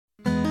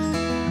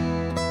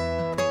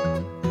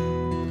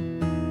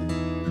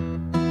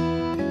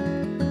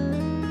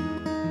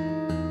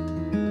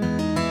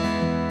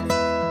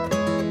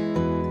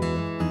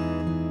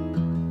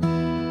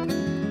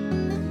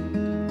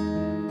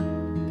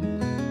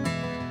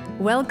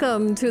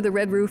Welcome to the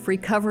Red Roof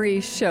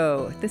Recovery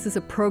Show. This is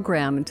a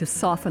program to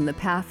soften the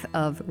path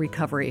of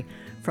recovery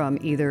from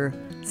either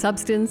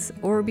substance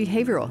or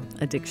behavioral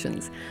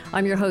addictions.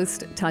 I'm your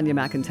host, Tanya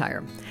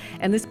McIntyre.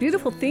 And this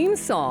beautiful theme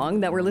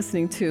song that we're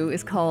listening to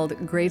is called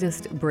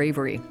Greatest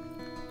Bravery.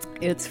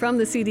 It's from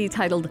the CD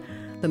titled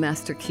The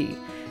Master Key.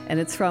 And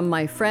it's from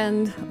my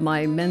friend,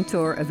 my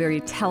mentor, a very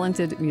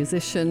talented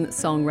musician,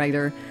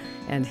 songwriter,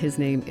 and his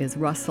name is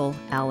Russell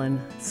Allen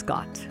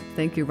Scott.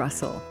 Thank you,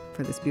 Russell,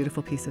 for this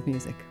beautiful piece of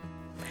music.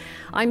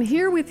 I'm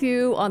here with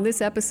you on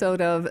this episode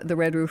of the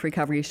Red Roof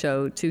Recovery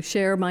Show to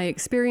share my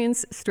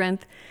experience,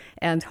 strength,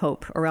 and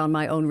hope around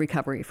my own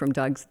recovery from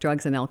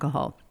drugs and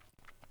alcohol.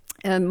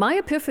 And my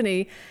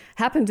epiphany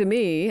happened to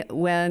me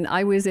when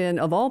I was in,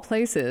 of all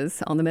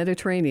places, on the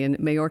Mediterranean,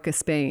 Majorca,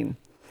 Spain.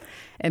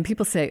 And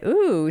people say,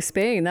 ooh,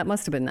 Spain, that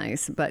must have been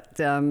nice. But,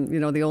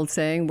 the old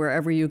saying,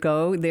 wherever you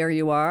go, there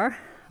you are.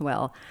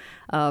 Well,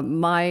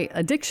 my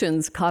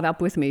addictions caught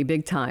up with me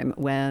big time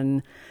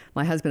when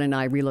my husband and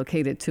I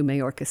relocated to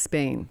Majorca,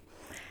 Spain.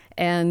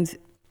 And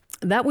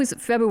that was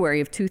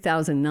February of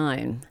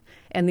 2009.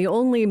 And the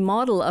only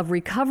model of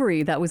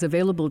recovery that was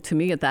available to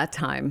me at that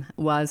time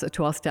was a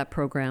 12-step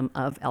program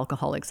of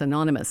Alcoholics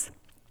Anonymous.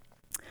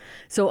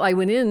 So I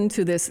went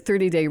into this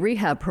 30-day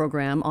rehab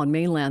program on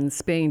mainland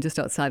Spain, just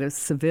outside of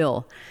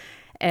Seville.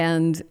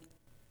 And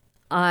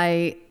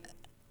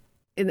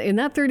in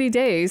that 30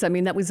 days,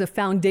 that was a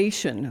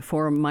foundation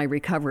for my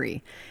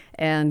recovery.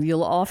 And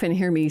you'll often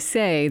hear me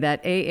say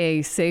that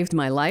AA saved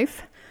my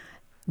life,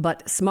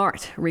 but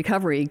SMART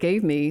recovery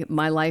gave me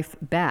my life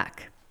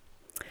back.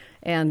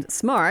 And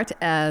SMART,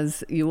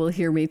 as you will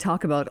hear me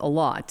talk about a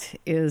lot,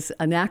 is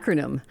an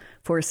acronym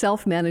for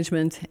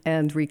self-management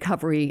and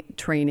recovery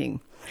training.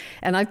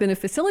 And I've been a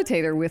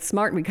facilitator with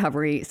SMART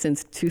Recovery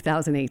since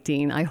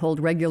 2018. I hold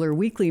regular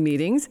weekly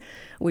meetings,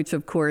 which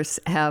of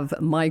course have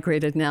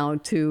migrated now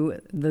to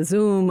the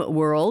Zoom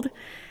world.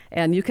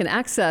 And you can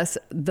access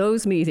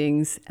those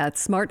meetings at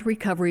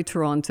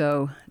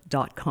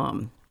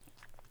smartrecoverytoronto.com.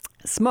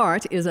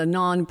 SMART is a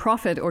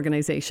nonprofit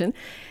organization,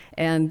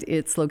 and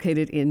it's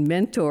located in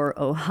Mentor,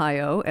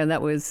 Ohio. And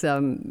that was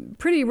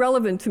pretty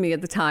relevant to me at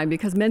the time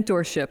because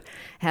mentorship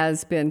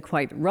has been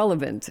quite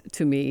relevant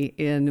to me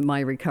in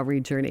my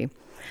recovery journey.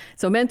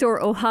 So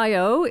Mentor,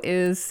 Ohio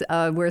is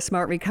where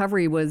Smart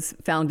Recovery was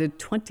founded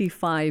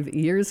 25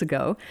 years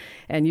ago.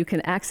 And you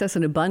can access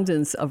an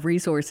abundance of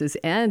resources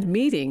and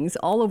meetings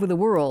all over the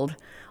world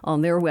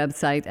on their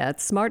website at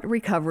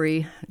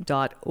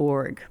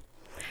smartrecovery.org.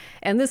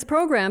 And this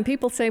program,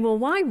 people say, well,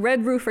 why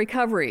Red Roof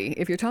Recovery?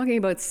 If you're talking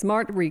about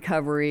smart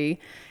recovery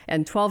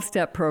and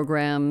 12-step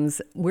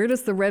programs, where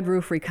does the Red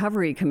Roof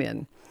Recovery come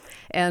in?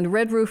 And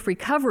Red Roof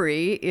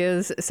Recovery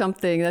is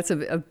something that's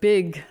a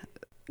big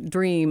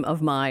dream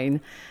of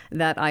mine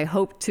that I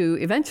hope to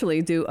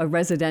eventually do a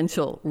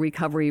residential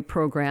recovery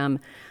program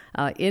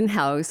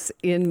in-house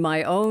in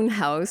my own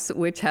house,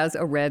 which has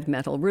a red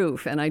metal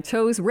roof. And I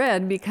chose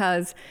red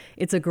because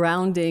it's a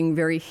grounding,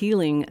 very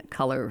healing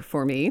color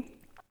for me.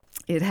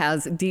 It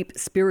has deep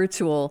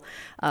spiritual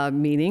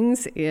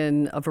meanings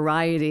in a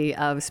variety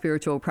of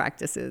spiritual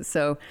practices.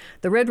 So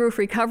the Red Roof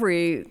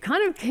Recovery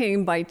kind of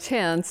came by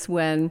chance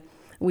when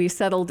we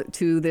settled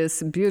to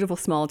this beautiful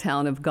small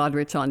town of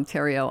Goderich,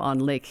 Ontario on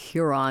Lake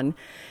Huron.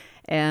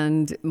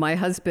 And my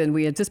husband,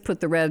 we had just put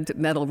the red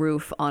metal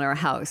roof on our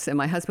house. And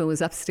my husband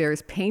was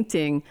upstairs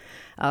painting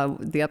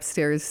the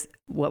upstairs,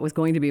 what was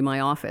going to be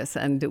my office.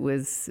 And it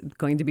was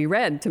going to be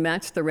red to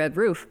match the red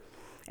roof.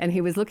 And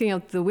he was looking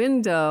out the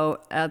window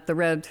at the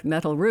red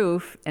metal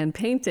roof and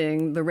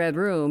painting the red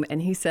room.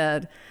 And he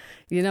said,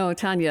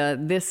 Tanya,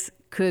 this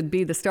could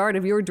be the start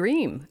of your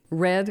dream,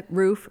 Red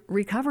Roof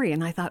Recovery.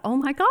 And I thought, oh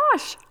my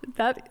gosh,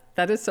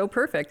 that is so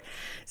perfect.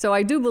 So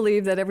I do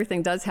believe that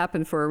everything does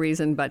happen for a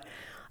reason. But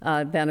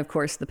then, of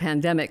course, the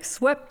pandemic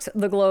swept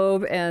the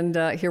globe. And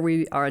here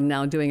we are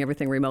now doing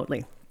everything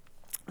remotely.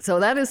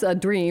 So that is a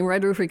dream.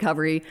 Red Roof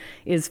Recovery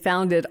is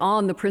founded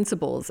on the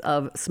principles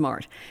of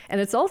SMART.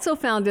 And it's also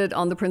founded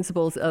on the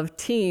principles of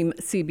Team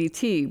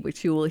CBT,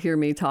 which you will hear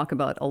me talk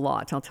about a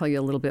lot. I'll tell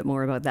you a little bit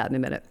more about that in a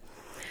minute.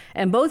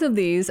 And both of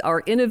these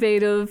are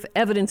innovative,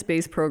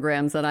 evidence-based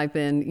programs that I've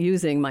been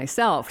using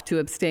myself to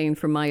abstain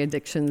from my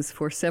addictions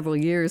for several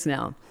years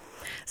now.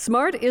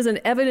 SMART is an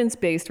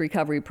evidence-based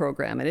recovery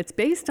program, and it's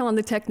based on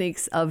the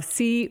techniques of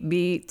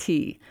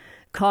CBT,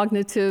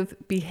 cognitive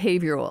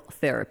behavioral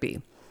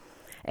therapy.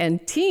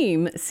 And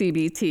Team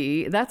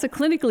CBT, that's a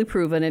clinically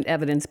proven and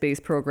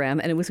evidence-based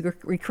program, and it was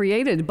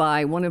created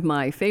by one of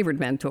my favorite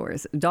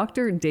mentors,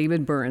 Dr.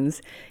 David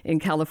Burns in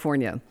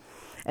California.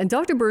 And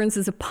Dr. Burns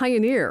is a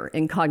pioneer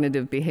in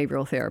cognitive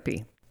behavioral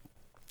therapy.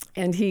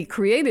 And he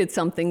created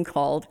something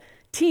called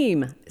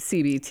Team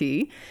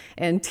CBT,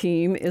 and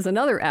TEAM is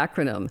another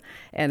acronym,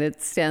 and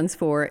it stands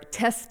for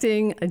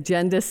Testing,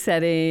 Agenda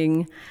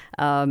Setting,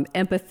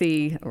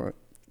 Empathy, or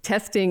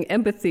Testing,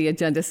 Empathy,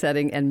 Agenda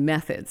Setting, and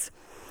Methods.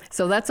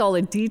 So that's all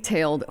a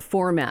detailed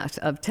format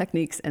of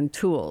techniques and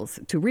tools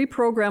to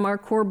reprogram our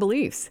core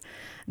beliefs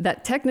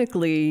that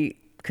technically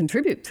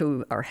contribute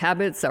to our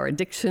habits, our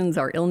addictions,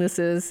 our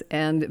illnesses,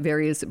 and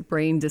various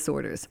brain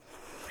disorders.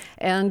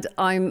 And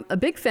I'm a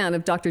big fan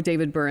of Dr.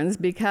 David Burns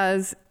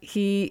because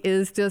he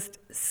is just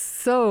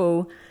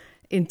so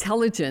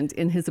intelligent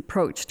in his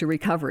approach to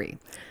recovery.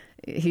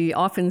 He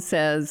often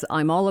says,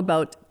 I'm all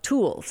about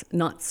tools,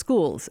 not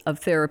schools of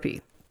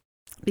therapy,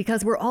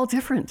 because we're all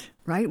different,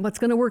 right? What's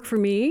going to work for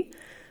me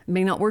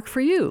may not work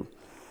for you.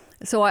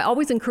 So I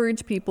always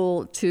encourage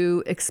people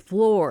to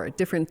explore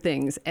different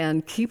things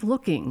and keep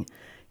looking.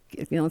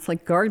 It's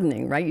like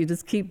gardening, right? You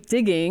just keep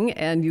digging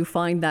and you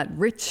find that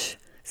rich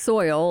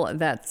soil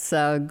that's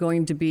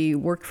going to be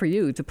work for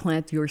you to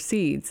plant your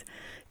seeds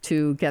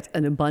to get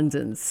an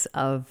abundance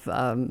of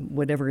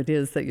whatever it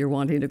is that you're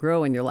wanting to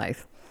grow in your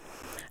life.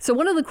 So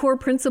one of the core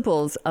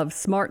principles of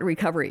smart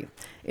recovery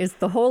is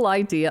the whole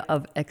idea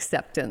of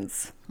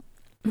acceptance.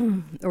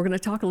 We're going to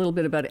talk a little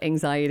bit about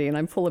anxiety, and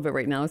I'm full of it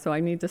right now, so I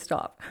need to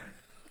stop.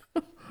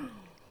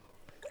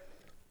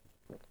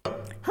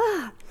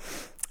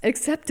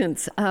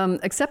 Acceptance.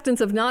 Acceptance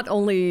of not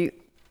only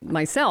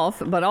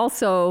myself, but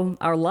also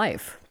our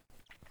life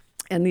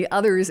and the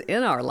others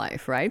in our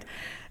life, right?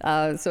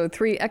 So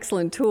 3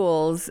 excellent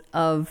tools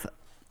of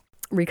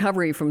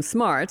recovery from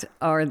SMART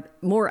are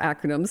more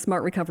acronyms.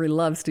 SMART Recovery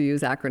loves to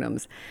use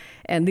acronyms.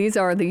 And these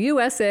are the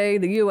USA,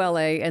 the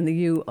ULA, and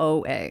the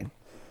UOA.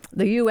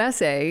 The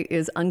USA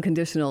is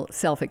unconditional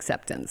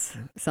self-acceptance,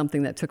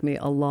 something that took me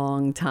a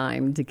long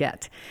time to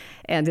get.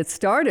 And it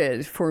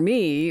started for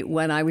me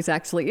when I was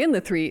actually in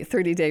the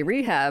 30-day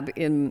rehab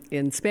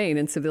in Spain,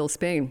 in Seville,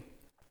 Spain.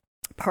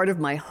 Part of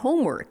my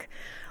homework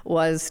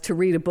was to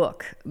read a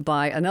book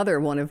by another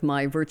one of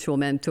my virtual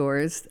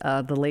mentors,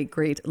 the late,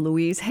 great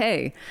Louise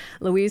Hay.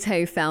 Louise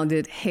Hay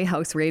founded Hay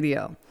House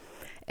Radio.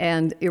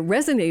 And it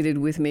resonated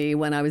with me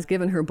when I was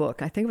given her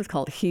book. I think it was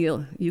called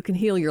Heal, You Can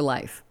Heal Your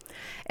Life.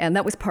 And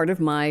that was part of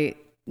my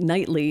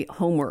nightly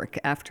homework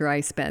after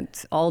I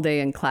spent all day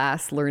in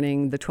class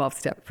learning the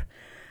 12-step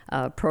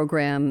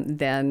program.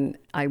 Then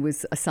I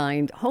was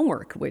assigned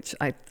homework, which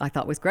I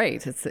thought was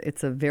great.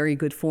 It's a very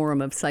good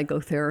form of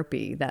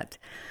psychotherapy, that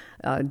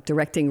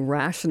directing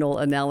rational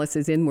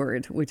analysis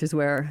inward, which is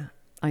where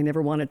I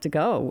never wanted to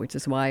go, which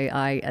is why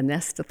I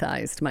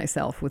anesthetized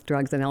myself with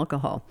drugs and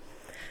alcohol.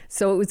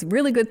 So it was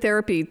really good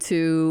therapy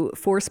to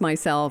force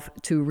myself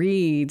to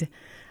read.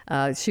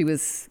 She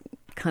was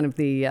kind of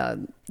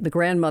the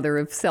grandmother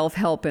of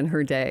self-help in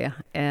her day.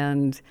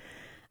 And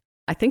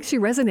I think she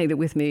resonated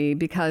with me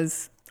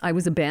because I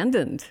was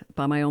abandoned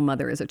by my own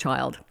mother as a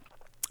child.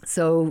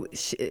 So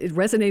it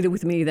resonated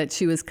with me that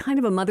she was kind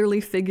of a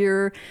motherly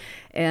figure,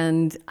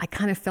 and I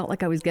kind of felt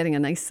like I was getting a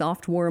nice,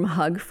 soft, warm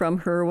hug from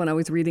her when I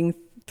was reading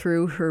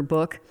through her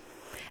book.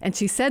 And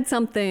she said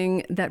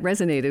something that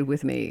resonated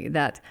with me,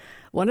 that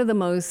one of the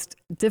most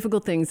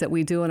difficult things that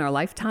we do in our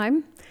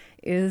lifetime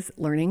is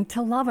learning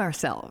to love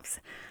ourselves,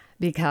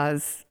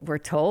 because we're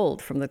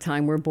told from the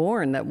time we're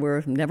born that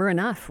we're never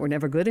enough, we're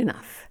never good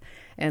enough.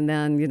 And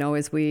then,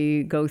 as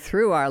we go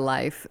through our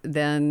life,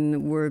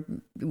 then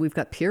we've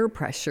got peer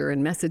pressure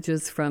and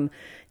messages from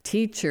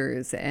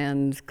teachers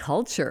and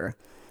culture,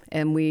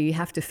 and we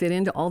have to fit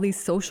into all these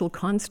social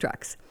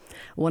constructs.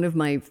 One of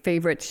my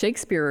favorite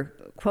Shakespeare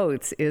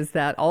quotes is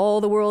that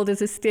all the world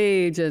is a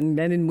stage and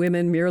men and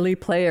women merely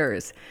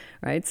players,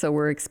 right? So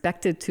we're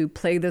expected to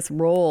play this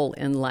role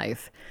in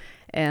life,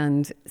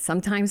 and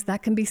sometimes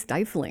that can be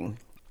stifling.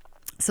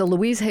 So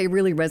Louise Hay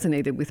really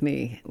resonated with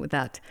me with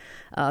that.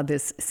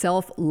 This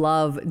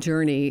self-love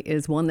journey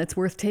is one that's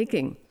worth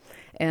taking.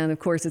 And of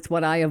course, it's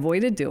what I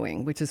avoided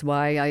doing, which is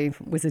why I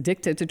was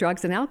addicted to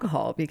drugs and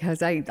alcohol,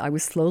 because I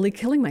was slowly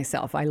killing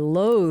myself. I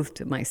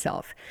loathed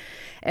myself.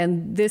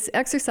 And this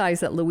exercise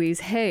that Louise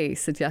Hay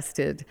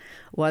suggested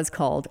was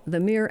called the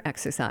mirror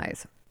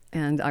exercise.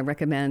 And I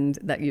recommend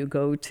that you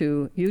go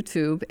to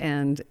YouTube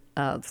and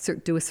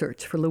do a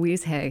search for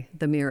Louise Hay,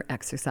 the mirror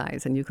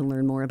exercise, and you can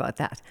learn more about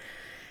that.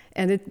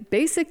 And it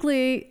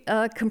basically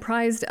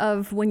comprised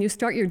of, when you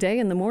start your day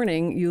in the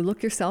morning, you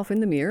look yourself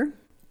in the mirror,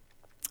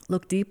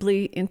 look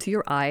deeply into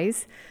your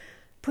eyes,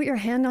 put your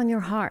hand on your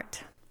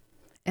heart,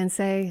 and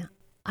say,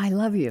 I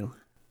love you,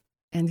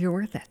 and you're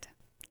worth it.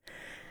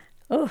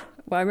 Oh,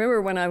 well, I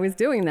remember when I was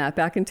doing that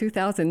back in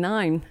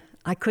 2009,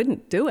 I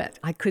couldn't do it.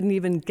 I couldn't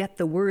even get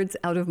the words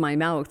out of my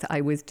mouth. I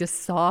was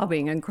just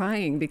sobbing and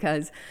crying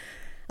because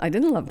I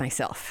didn't love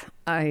myself.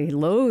 I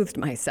loathed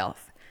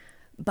myself.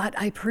 But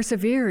I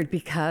persevered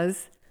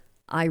because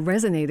I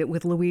resonated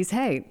with Louise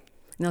Hay.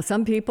 Now,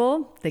 some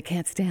people, they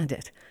can't stand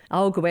it.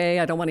 I'll go away.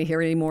 I don't want to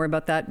hear any more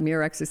about that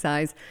mirror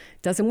exercise.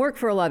 It doesn't work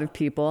for a lot of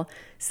people.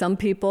 Some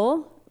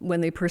people,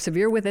 when they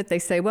persevere with it, they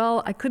say,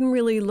 well, I couldn't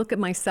really look at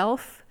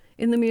myself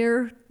in the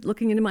mirror,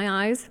 looking into my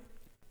eyes.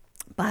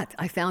 But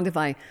I found if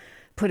I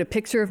put a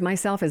picture of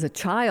myself as a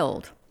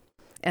child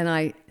and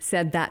I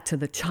said that to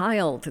the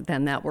child,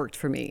 then that worked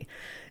for me.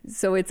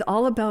 So it's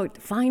all about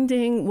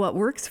finding what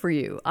works for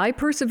you. I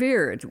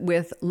persevered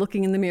with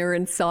looking in the mirror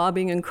and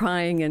sobbing and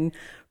crying and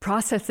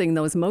processing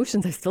those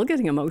emotions. I'm still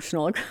getting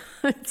emotional.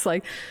 It's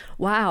like,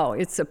 wow,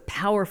 it's a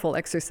powerful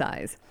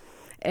exercise.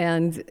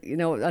 And,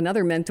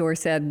 another mentor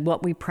said,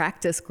 what we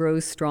practice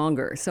grows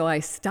stronger. So I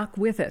stuck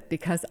with it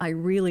because I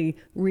really,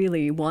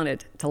 really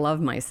wanted to love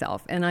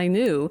myself. And I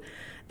knew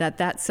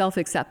that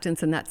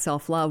self-acceptance and that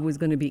self-love was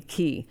going to be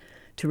key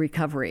to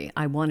recovery.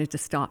 I wanted to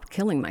stop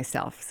killing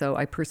myself, so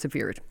I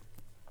persevered.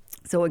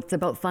 So it's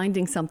about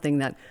finding something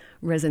that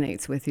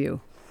resonates with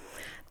you.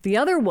 The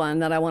other one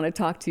that I want to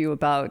talk to you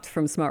about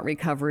from Smart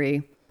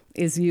Recovery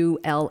is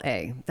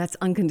ULA. That's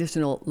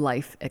unconditional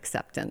life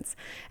acceptance.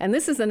 And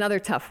this is another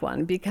tough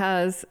one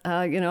because,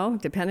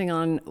 depending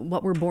on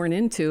what we're born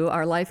into,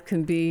 our life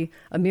can be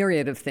a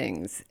myriad of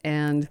things.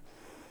 And,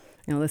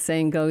 the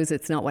saying goes,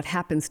 it's not what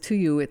happens to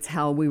you, it's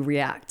how we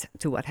react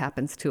to what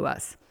happens to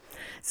us.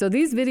 So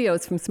these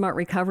videos from Smart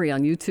Recovery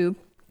on YouTube,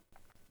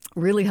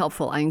 really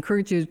helpful. I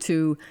encourage you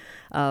to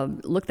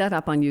look that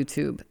up on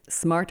YouTube,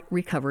 Smart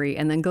Recovery,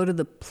 and then go to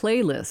the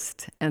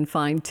playlist and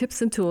find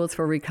tips and tools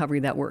for recovery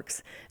that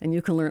works. And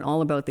you can learn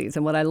all about these.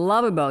 And what I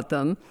love about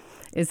them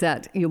is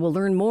that you will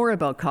learn more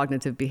about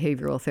cognitive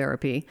behavioral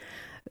therapy,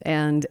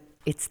 and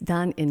it's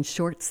done in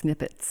short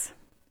snippets.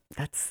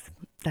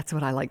 That's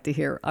what I like to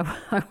hear.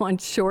 I want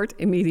short,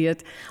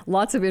 immediate,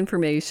 lots of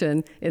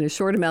information in a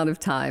short amount of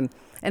time.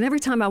 And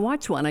every time I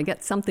watch one, I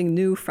get something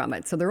new from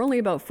it. So they're only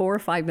about 4 or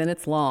 5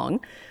 minutes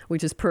long,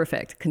 which is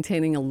perfect,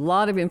 containing a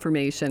lot of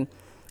information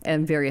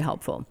and very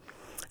helpful.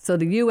 So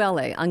the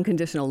ULA,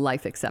 Unconditional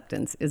Life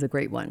Acceptance, is a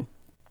great one.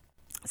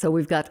 So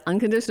we've got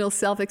Unconditional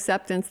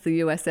Self-Acceptance, the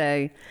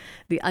USA,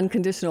 the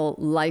Unconditional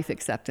Life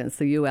Acceptance,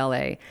 the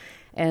ULA.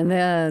 And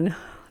then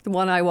the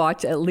one I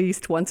watch at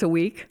least once a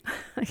week,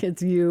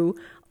 it's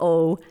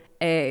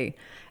UOA,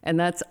 and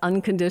that's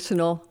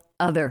Unconditional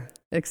Other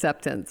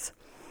Acceptance.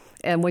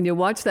 And when you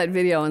watch that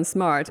video on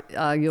Smart,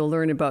 you'll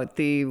learn about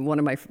one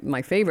of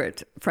my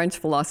favorite French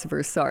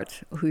philosophers,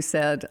 Sartre, who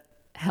said,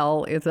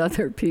 hell is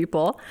other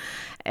people.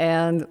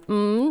 And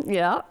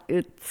yeah,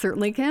 it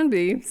certainly can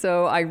be.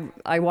 So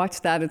I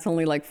watched that. It's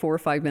only like 4 or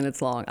 5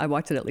 minutes long. I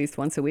watch it at least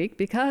once a week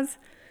because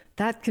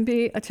that can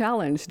be a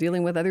challenge,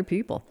 dealing with other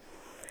people.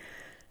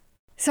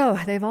 So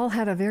they've all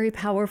had a very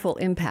powerful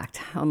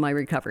impact on my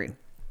recovery.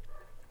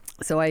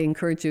 So I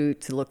encourage you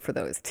to look for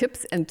those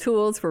tips and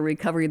tools for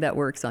recovery that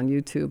works on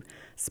YouTube,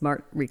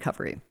 Smart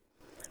Recovery.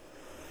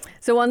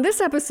 So on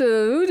this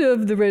episode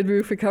of the Red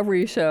Roof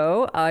Recovery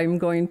Show, I'm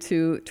going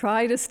to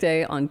try to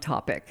stay on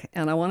topic.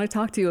 And I want to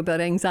talk to you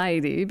about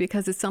anxiety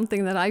because it's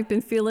something that I've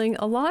been feeling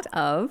a lot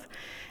of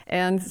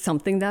and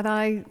something that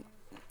I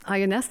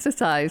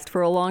anesthetized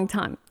for a long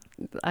time.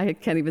 I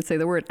can't even say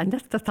the word,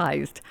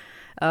 anesthetized.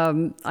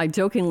 I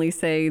jokingly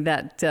say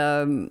that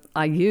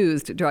I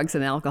used drugs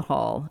and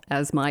alcohol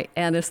as my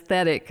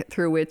anesthetic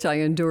through which I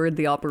endured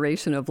the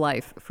operation of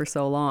life for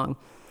so long.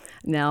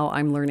 Now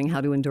I'm learning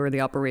how to endure the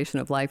operation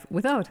of life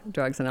without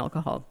drugs and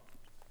alcohol.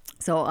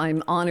 So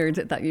I'm honored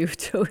that you've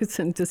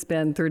chosen to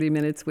spend 30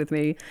 minutes with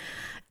me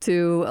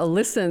to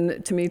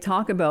listen to me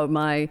talk about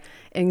my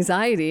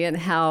anxiety and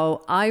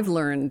how I've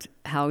learned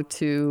how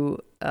to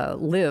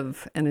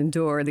live and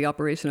endure the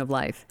operation of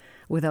life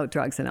without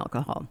drugs and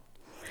alcohol.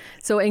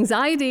 So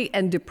anxiety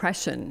and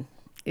depression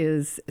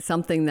is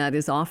something that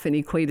is often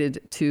equated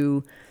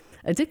to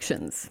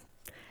addictions.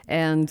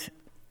 And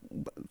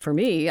for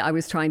me, I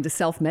was trying to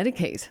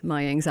self-medicate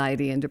my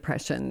anxiety and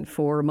depression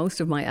for most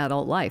of my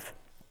adult life.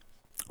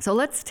 So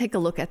let's take a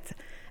look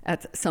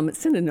at some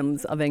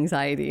synonyms of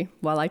anxiety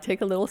while I take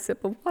a little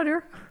sip of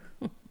water.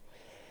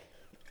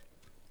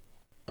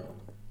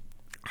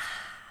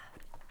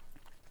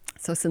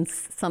 So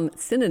some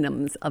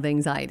synonyms of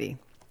anxiety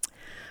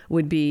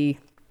would be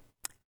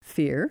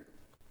fear,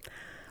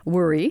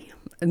 worry,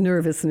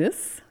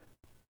 nervousness,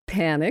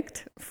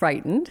 panicked,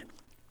 frightened.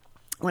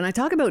 When I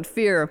talk about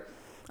fear,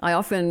 I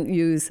often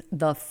use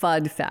the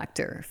FUD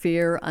factor,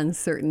 fear,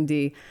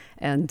 uncertainty,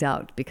 and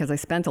doubt, because I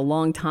spent a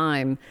long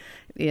time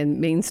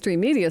in mainstream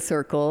media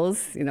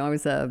circles. I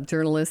was a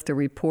journalist, a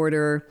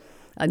reporter,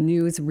 a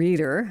news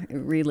reader. It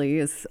really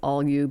is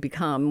all you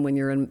become when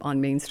you're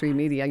on mainstream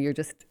media. You're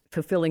just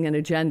fulfilling an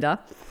agenda.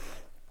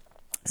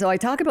 So I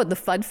talk about the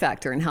FUD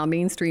factor and how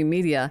mainstream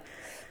media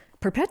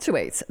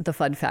perpetuates the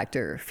FUD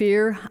factor,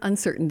 fear,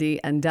 uncertainty,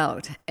 and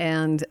doubt.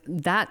 And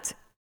that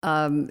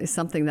is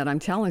something that I'm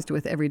challenged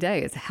with every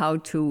day, is how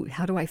do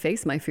I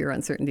face my fear,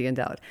 uncertainty, and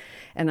doubt?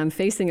 And I'm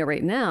facing it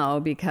right now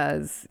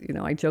because,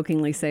 I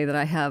jokingly say that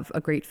I have a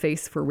great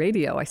face for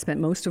radio. I spent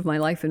most of my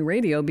life in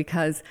radio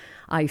because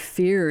I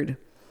feared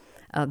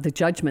the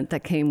judgment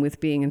that came with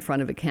being in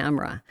front of a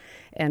camera.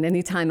 And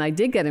anytime I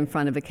did get in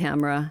front of a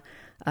camera,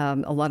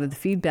 a lot of the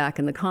feedback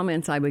and the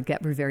comments I would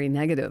get were very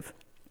negative.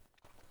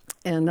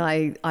 And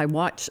I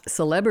watch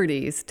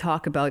celebrities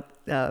talk about,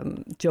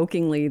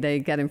 jokingly, they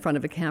get in front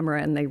of a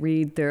camera and they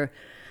read their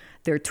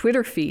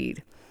Twitter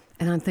feed.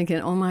 And I'm thinking,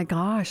 oh my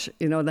gosh,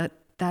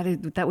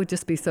 that would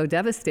just be so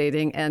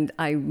devastating. And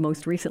I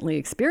most recently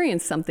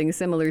experienced something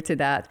similar to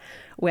that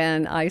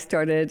when I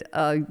started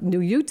a new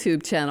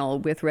YouTube channel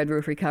with Red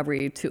Roof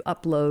Recovery to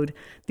upload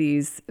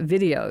these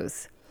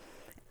videos.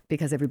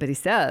 Because everybody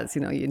says,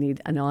 you need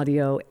an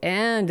audio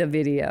and a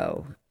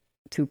video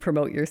to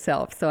promote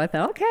yourself. So I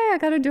thought, okay, I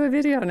got to do a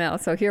video now.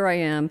 So here I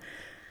am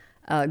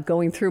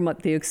going through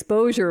the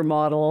exposure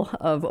model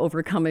of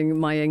overcoming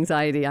my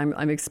anxiety.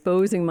 I'm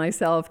exposing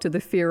myself to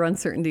the fear,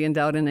 uncertainty, and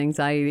doubt and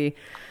anxiety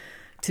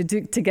to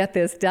get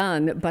this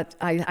done. But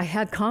I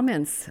had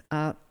comments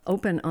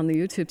open on the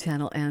YouTube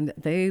channel, and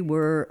they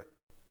were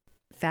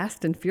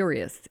fast and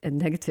furious and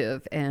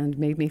negative and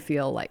made me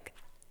feel like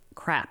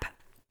crap.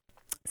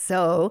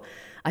 So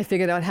I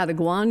figured out how to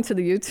go on to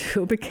the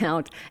YouTube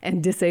account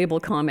and disable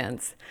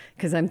comments,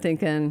 because I'm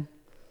thinking,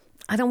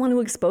 I don't want to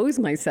expose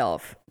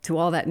myself to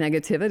all that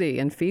negativity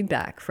and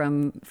feedback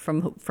from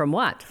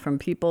what? From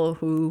people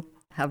who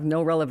have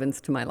no relevance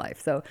to my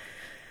life. So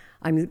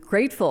I'm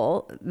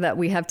grateful that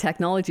we have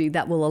technology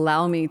that will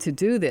allow me to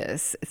do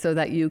this, so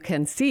that you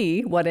can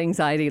see what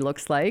anxiety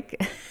looks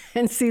like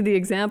and see the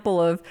example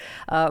of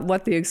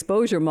what the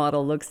exposure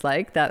model looks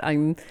like, that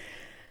I'm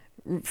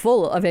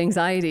full of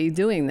anxiety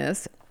doing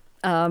this,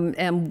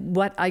 and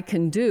what I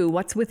can do,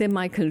 what's within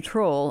my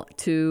control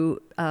to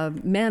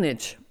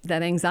manage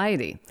that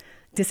anxiety.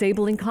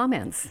 Disabling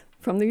comments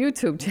from the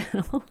YouTube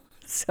channel.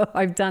 So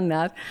I've done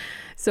that.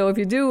 So if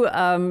you do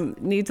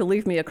need to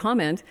leave me a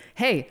comment,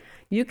 hey,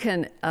 you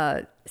can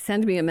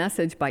send me a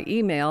message by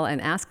email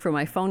and ask for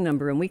my phone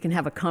number, and we can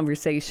have a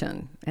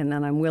conversation. And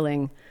then I'm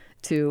willing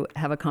to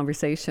have a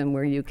conversation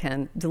where you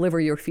can deliver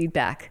your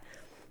feedback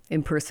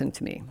in person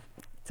to me.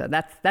 So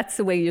that's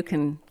the way you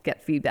can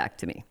get feedback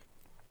to me.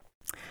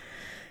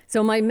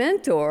 So my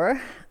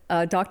mentor,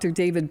 Dr.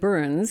 David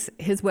Burns,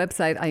 his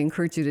website, I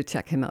encourage you to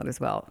check him out as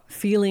well,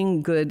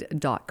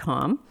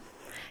 feelinggood.com.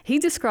 He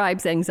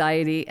describes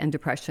anxiety and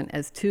depression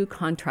as two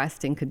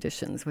contrasting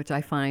conditions, which I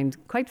find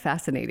quite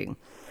fascinating.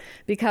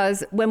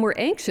 Because when we're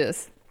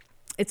anxious,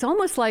 it's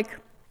almost like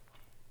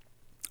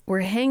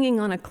we're hanging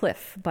on a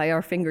cliff by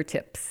our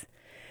fingertips,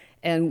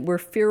 and we're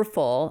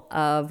fearful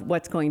of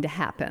what's going to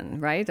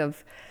happen, right?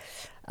 Of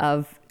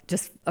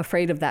just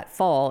afraid of that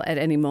fall at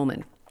any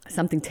moment.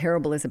 Something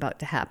terrible is about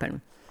to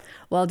happen.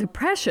 While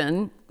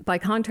depression, by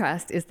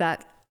contrast, is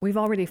that we've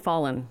already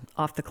fallen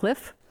off the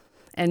cliff,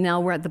 and now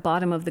we're at the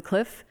bottom of the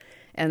cliff,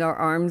 and our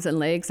arms and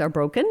legs are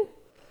broken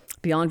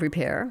beyond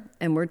repair,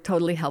 and we're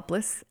totally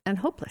helpless and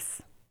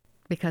hopeless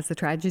because the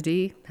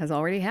tragedy has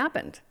already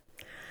happened.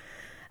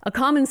 A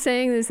common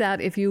saying is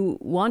that if you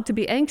want to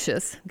be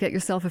anxious, get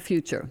yourself a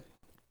future.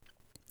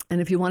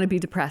 And if you want to be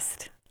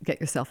depressed,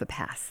 get yourself a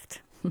past.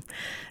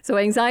 So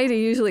anxiety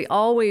usually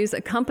always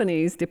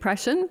accompanies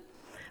depression,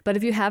 but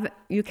if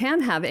you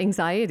can have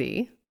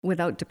anxiety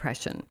without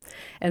depression.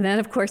 And then,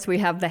 of course, we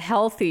have the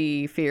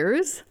healthy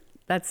fears.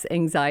 That's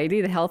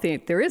anxiety.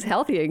 There is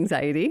healthy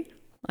anxiety.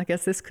 I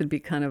guess this could be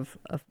kind of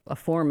a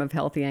form of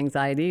healthy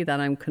anxiety, that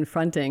I'm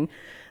confronting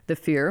the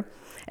fear.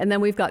 And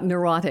then we've got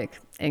neurotic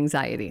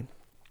anxiety.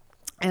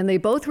 And they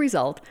both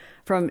result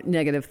from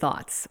negative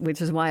thoughts,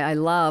 which is why I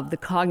love the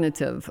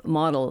cognitive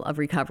model of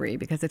recovery,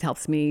 because it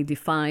helps me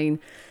define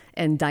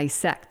and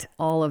dissect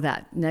all of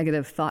that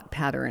negative thought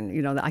pattern.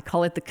 You know, I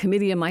call it the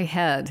committee in my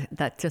head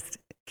that just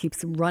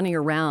keeps running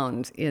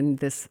around in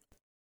this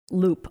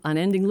loop,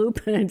 unending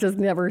loop, and it just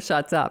never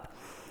shuts up.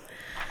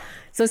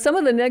 So some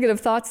of the negative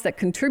thoughts that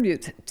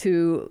contribute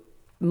to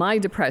my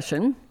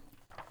depression,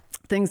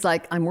 things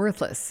like I'm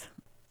worthless,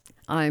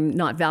 I'm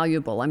not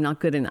valuable, I'm not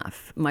good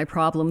enough, my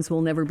problems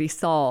will never be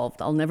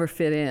solved, I'll never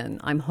fit in,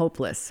 I'm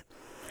hopeless.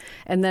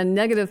 And then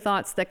negative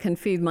thoughts that can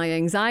feed my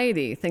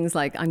anxiety, things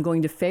like I'm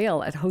going to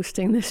fail at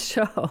hosting this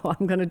show,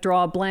 I'm going to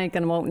draw a blank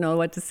and won't know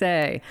what to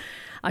say,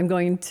 I'm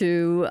going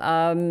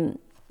to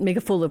make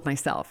a fool of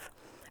myself,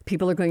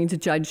 people are going to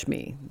judge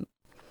me.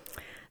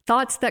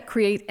 Thoughts that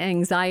create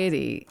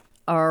anxiety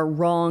are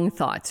wrong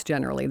thoughts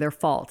generally, they're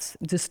false,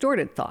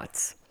 distorted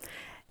thoughts.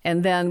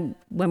 And then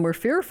when we're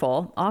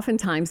fearful,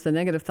 oftentimes the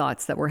negative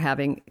thoughts that we're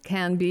having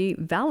can be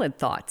valid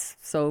thoughts.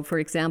 So for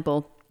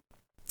example,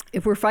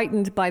 if we're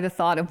frightened by the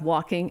thought of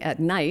walking at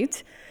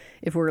night,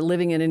 if we're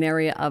living in an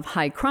area of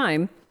high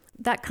crime,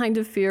 that kind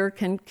of fear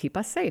can keep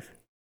us safe.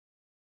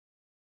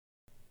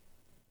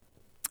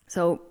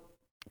 So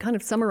kind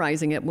of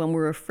summarizing it, when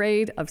we're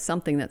afraid of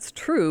something that's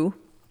true,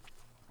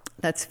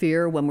 that's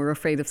fear. When we're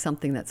afraid of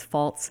something that's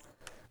false,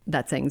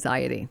 that's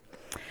anxiety.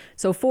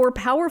 So 4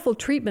 powerful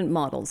treatment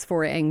models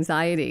for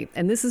anxiety,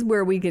 and this is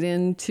where we get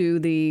into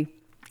the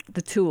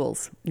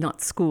tools,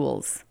 not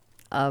schools,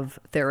 of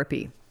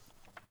therapy.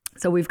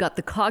 So we've got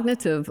the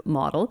cognitive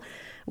model,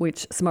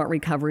 which Smart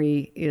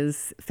Recovery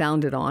is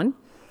founded on.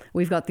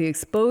 We've got the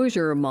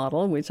exposure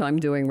model, which I'm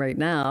doing right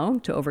now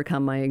to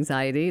overcome my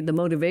anxiety, the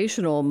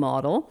motivational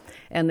model,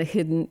 and the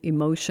hidden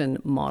emotion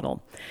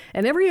model.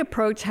 And every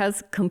approach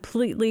has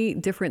completely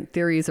different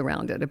theories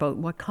around it about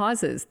what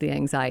causes the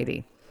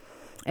anxiety.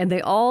 And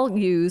they all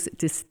use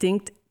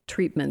distinct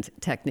treatment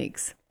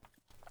techniques,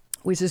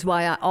 which is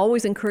why I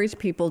always encourage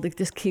people to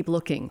just keep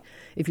looking.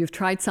 If you've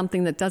tried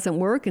something that doesn't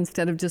work,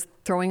 instead of just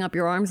throwing up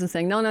your arms and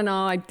saying, no,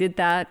 I did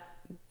that,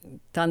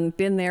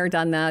 been there,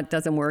 done that,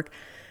 doesn't work.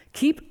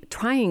 Keep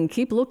trying,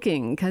 keep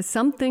looking, because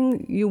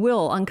you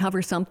will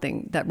uncover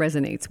something that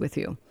resonates with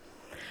you.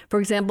 For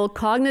example,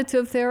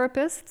 cognitive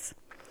therapists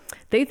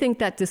They think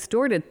that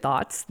distorted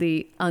thoughts,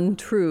 the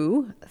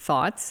untrue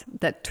thoughts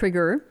that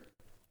trigger,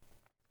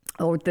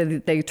 or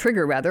that they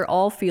trigger rather,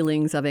 all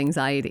feelings of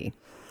anxiety,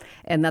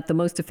 and that the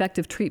most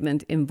effective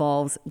treatment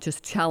involves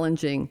just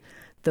challenging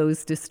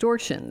those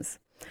distortions.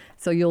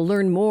 So you'll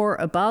learn more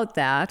about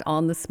that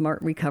on the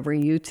Smart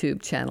Recovery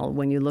YouTube channel.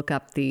 When you look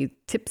up the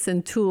tips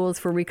and tools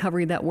for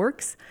recovery that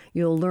works,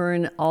 you'll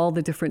learn all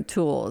the different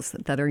tools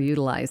that are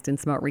utilized in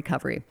Smart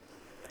Recovery.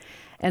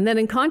 And then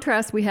in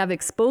contrast, we have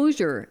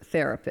exposure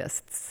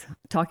therapists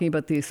talking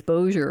about the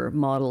exposure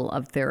model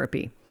of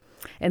therapy.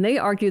 And they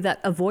argue that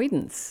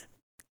avoidance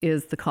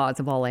is the cause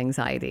of all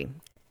anxiety,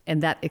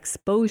 and that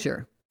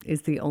exposure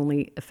is the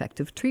only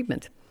effective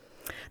treatment.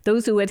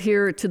 Those who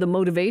adhere to the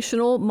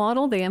motivational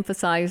model, they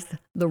emphasize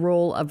the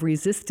role of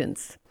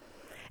resistance.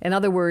 In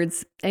other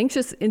words,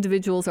 anxious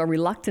individuals are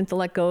reluctant to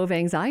let go of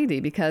anxiety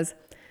because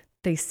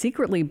they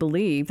secretly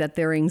believe that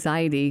their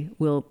anxiety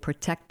will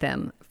protect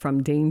them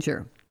from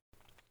danger.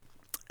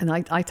 And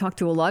I talk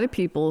to a lot of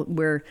people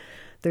where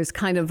there's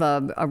kind of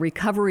a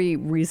recovery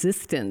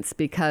resistance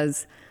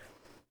because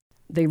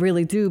they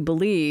really do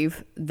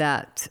believe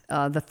that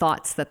the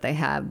thoughts that they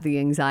have, the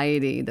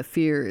anxiety, the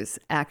fears,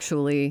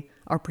 actually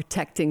are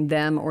protecting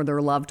them or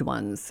their loved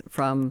ones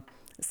from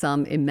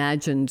some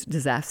imagined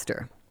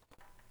disaster.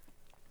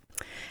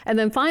 And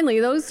then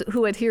finally, those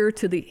who adhere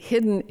to the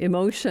hidden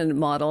emotion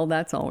model,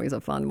 that's always a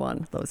fun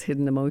one, those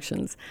hidden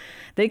emotions.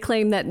 They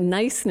claim that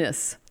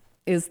niceness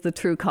is the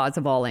true cause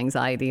of all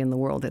anxiety in the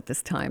world at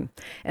this time,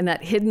 and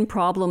that hidden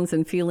problems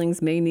and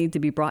feelings may need to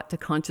be brought to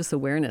conscious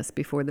awareness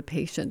before the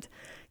patient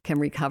can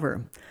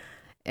recover.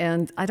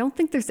 And I don't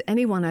think there's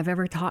anyone I've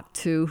ever talked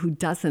to who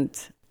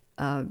doesn't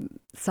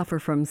suffer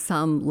from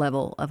some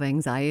level of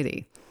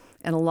anxiety.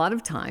 And a lot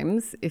of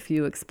times, if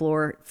you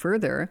explore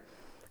further,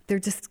 they're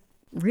just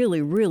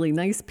really, really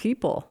nice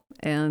people.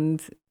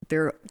 And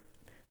they're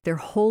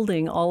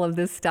holding all of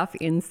this stuff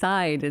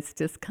inside. It's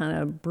just kind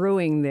of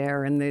brewing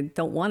there, and they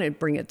don't want to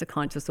bring it to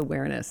conscious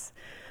awareness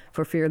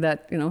for fear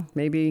that,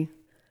 maybe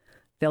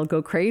they'll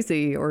go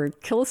crazy or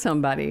kill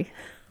somebody.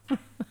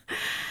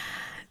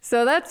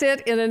 So that's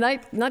it in a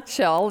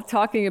nutshell,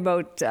 talking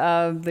about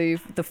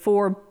the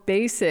four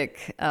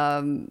basic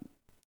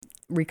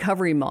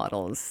recovery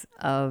models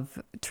of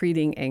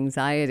treating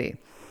anxiety.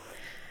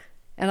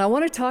 And I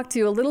want to talk to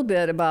you a little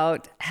bit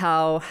about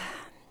how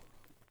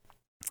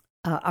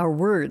our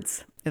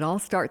words, it all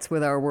starts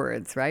with our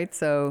words, right?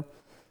 So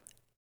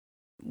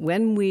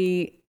when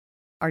we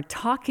are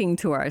talking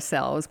to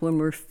ourselves, when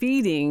we're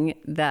feeding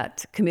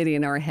that committee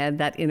in our head,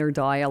 that inner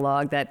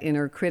dialogue, that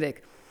inner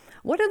critic,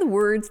 what are the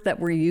words that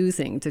we're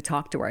using to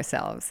talk to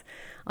ourselves?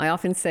 I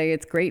often say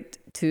it's great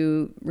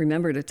to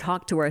remember to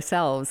talk to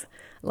ourselves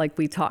like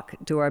we talk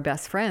to our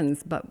best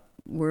friends, but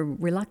we're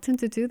reluctant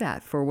to do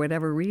that for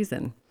whatever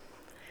reason.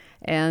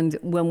 And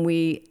when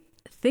we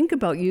think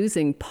about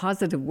using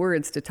positive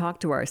words to talk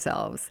to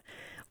ourselves,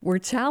 we're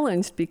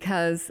challenged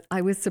because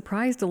I was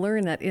surprised to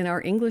learn that in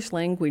our English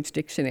language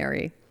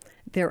dictionary,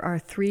 there are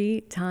 3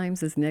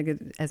 times as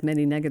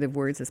many negative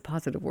words as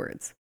positive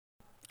words.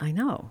 I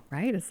know,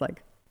 right? It's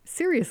like,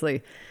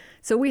 seriously.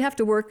 So we have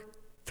to work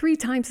 3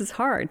 times as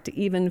hard to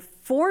even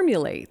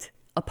formulate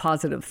a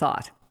positive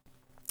thought.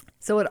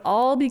 So it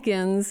all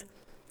begins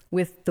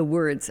with the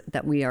words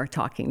that we are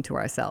talking to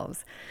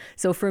ourselves.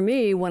 So for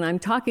me, when I'm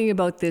talking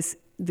about this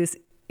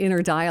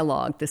inner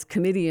dialogue, this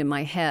committee in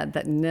my head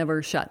that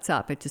never shuts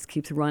up, it just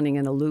keeps running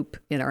in a loop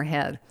in our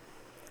head,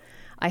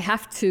 I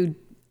have to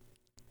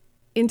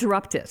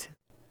interrupt it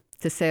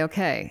to say,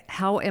 okay,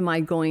 how am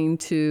I going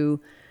to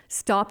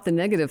stop the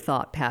negative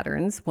thought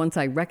patterns once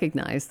I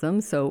recognize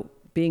them? So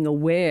being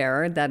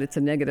aware that it's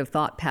a negative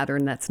thought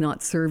pattern that's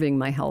not serving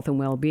my health and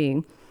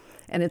well-being.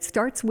 And it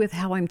starts with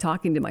how I'm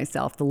talking to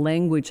myself, the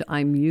language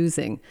I'm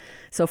using.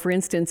 So for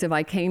instance, if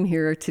I came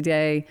here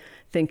today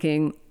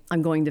thinking,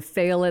 I'm going to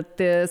fail at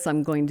this,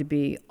 I'm going to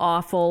be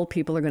awful,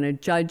 people are going to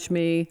judge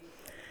me,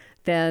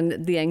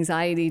 then the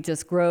anxiety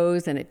just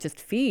grows and it just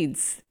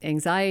feeds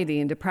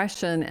anxiety and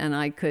depression, and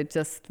I could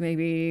just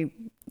maybe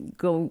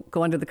go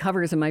under the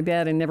covers in my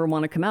bed and never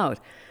want to come out.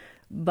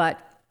 But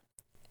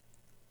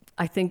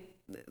I think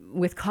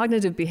with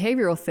cognitive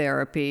behavioral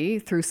therapy,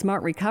 through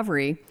Smart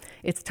Recovery,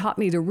 it's taught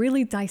me to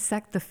really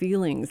dissect the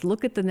feelings,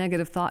 look at the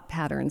negative thought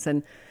patterns,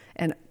 and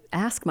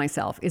ask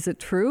myself, is it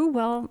true?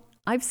 Well,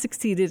 I've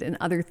succeeded in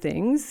other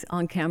things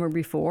on camera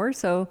before,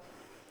 so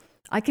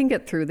I can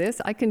get through this,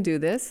 I can do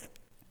this.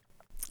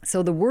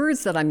 So the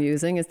words that I'm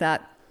using is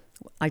that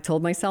I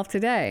told myself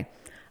today,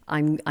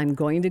 I'm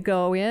going to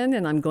go in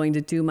and I'm going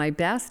to do my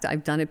best.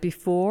 I've done it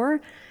before,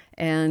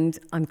 and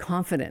I'm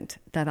confident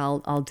that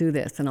I'll do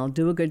this and I'll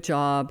do a good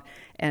job.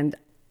 And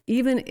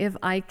even if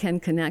I can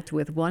connect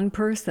with one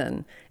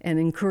person and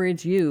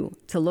encourage you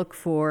to look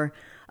for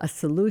a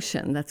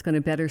solution that's going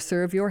to better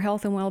serve your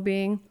health and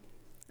well-being,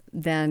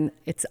 then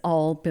it's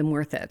all been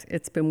worth it.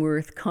 It's been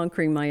worth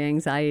conquering my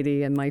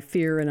anxiety and my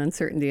fear and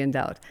uncertainty and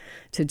doubt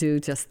to do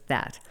just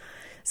that.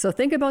 So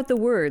think about the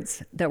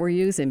words that we're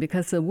using,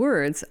 because the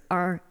words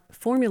are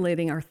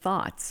formulating our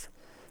thoughts.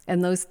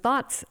 And those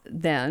thoughts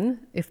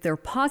then, if they're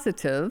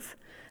positive,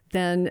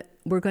 then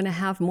we're going to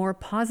have more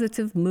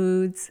positive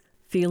moods,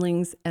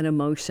 feelings, and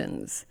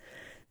emotions.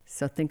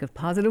 So think of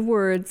positive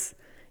words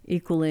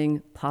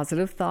equaling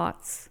positive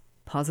thoughts,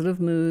 positive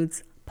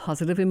moods,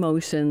 positive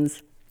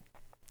emotions,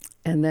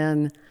 and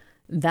then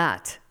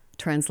that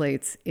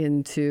translates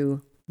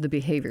into the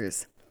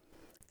behaviors.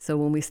 So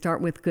when we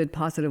start with good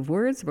positive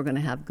words, we're going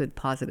to have good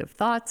positive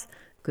thoughts,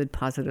 good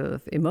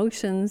positive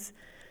emotions,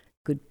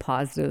 good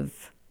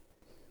positive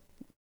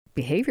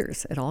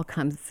behaviors. It all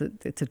comes,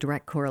 it's a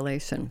direct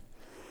correlation.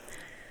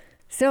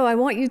 So I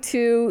want you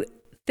to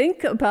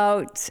think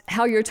about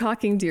how you're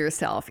talking to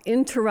yourself.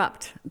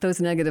 Interrupt those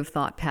negative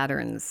thought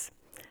patterns.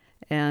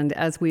 And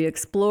as we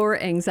explore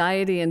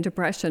anxiety and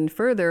depression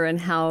further and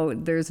how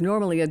there's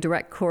normally a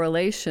direct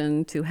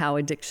correlation to how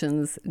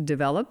addictions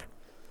develop,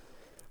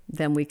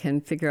 then we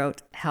can figure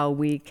out how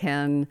we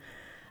can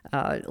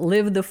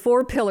live the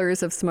 4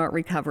 pillars of smart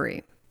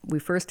recovery. We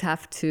first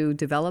have to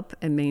develop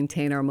and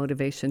maintain our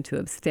motivation to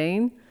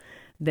abstain.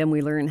 Then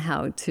we learn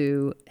how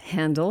to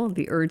handle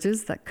the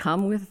urges that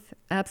come with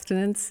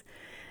abstinence.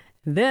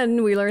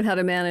 Then we learn how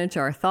to manage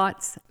our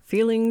thoughts,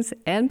 feelings,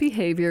 and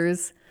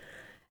behaviors.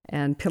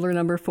 And pillar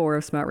number 4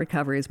 of smart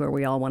recovery is where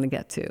we all want to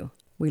get to.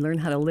 We learn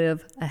how to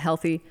live a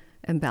healthy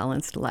and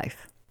balanced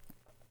life.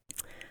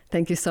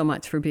 Thank you so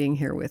much for being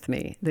here with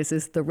me. This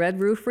is the Red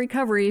Roof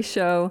Recovery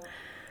Show.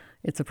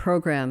 It's a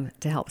program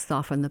to help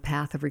soften the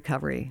path of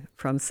recovery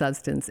from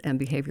substance and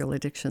behavioral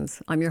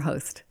addictions. I'm your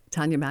host,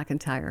 Tanya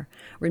McIntyre.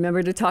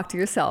 Remember to talk to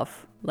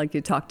yourself like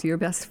you talk to your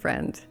best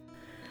friend.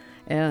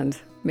 And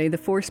may the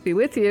force be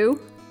with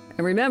you.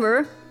 And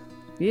remember,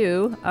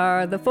 you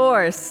are the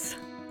force.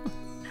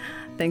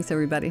 Thanks,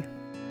 everybody.